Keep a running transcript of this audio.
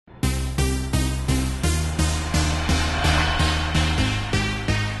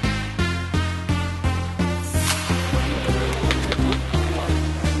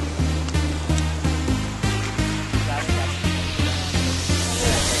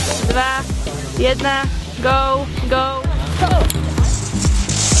2, 1, go, go, go!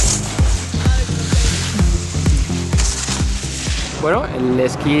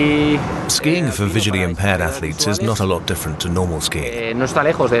 Skiing for visually impaired athletes is not a lot different to normal skiing.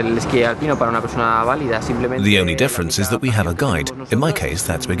 The only difference is that we have a guide. In my case,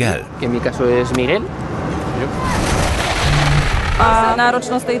 that's Miguel.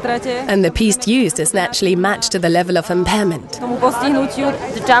 And the piste used is naturally matched to the level of impairment.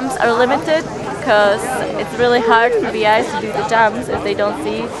 The jumps are limited because it's really hard for the eyes to do the jumps if they don't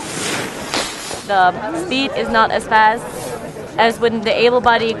see. The speed is not as fast as with the able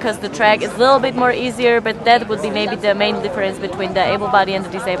body because the track is a little bit more easier, but that would be maybe the main difference between the able body and the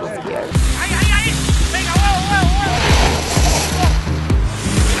disabled skiers.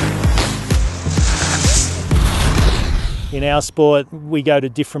 In our sport, we go to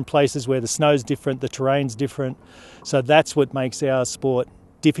different places where the snow's different, the terrain's different, so that's what makes our sport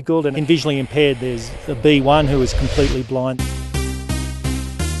difficult. And in visually impaired, there's a B1 who is completely blind.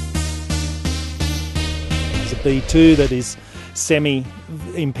 There's a B2 that is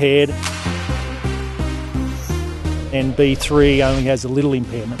semi-impaired, and B3 only has a little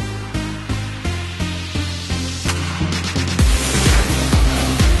impairment.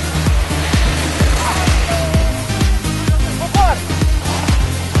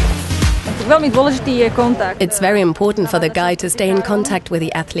 It's very important for the guide to stay in contact with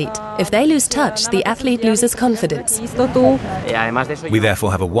the athlete. If they lose touch, the athlete loses confidence. We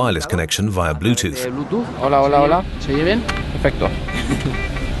therefore have a wireless connection via Bluetooth. Hola, hola, hola. ¿Se oye bien? Perfecto.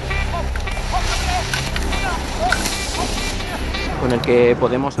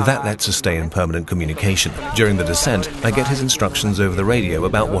 That lets us stay in permanent communication. During the descent, I get his instructions over the radio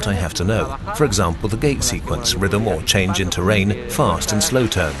about what I have to know. For example, the gait sequence, rhythm or change in terrain, fast and slow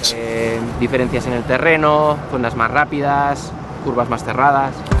turns. Diferencias en el terreno, zonas más rápidas, curvas más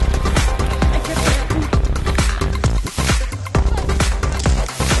cerradas.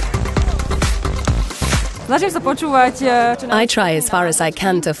 I try as far as I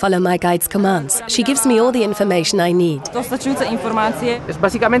can to follow my guide's commands. She gives me all the information I need.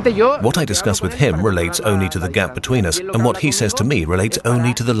 What I discuss with him relates only to the gap between us, and what he says to me relates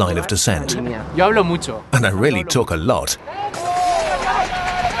only to the line of descent. And I really talk a lot.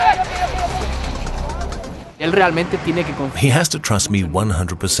 He has to trust me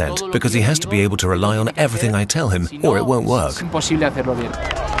 100% because he has to be able to rely on everything I tell him, or it won't work.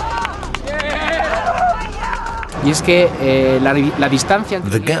 The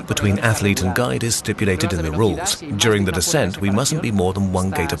gap between athlete and guide is stipulated in the rules. During the descent, we mustn't be more than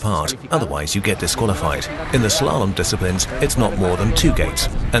 1 gate apart, otherwise you get disqualified. In the slalom disciplines, it's not more than 2 gates,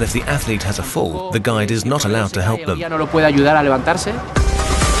 and if the athlete has a fall, the guide is not allowed to help them.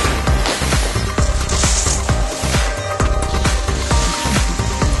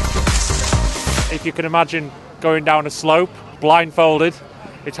 If you can imagine going down a slope, blindfolded,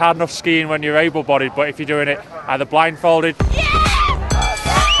 it's hard enough skiing when you're able-bodied, but if you're doing it either blindfolded...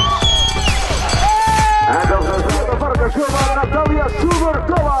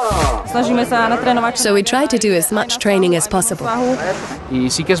 So we try to do as much training as possible.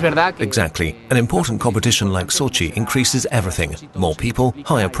 Exactly. An important competition like Sochi increases everything. More people,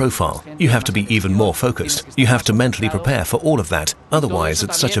 higher profile. You have to be even more focused. You have to mentally prepare for all of that. Otherwise,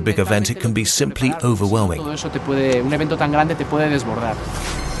 at such a big event, it can be simply overwhelming.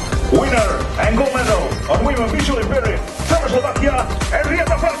 Winner and gold medal on women visually impaired, Czechoslovakia,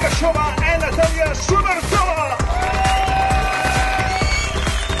 Henrietta Farkasova and Natalia Sumertova.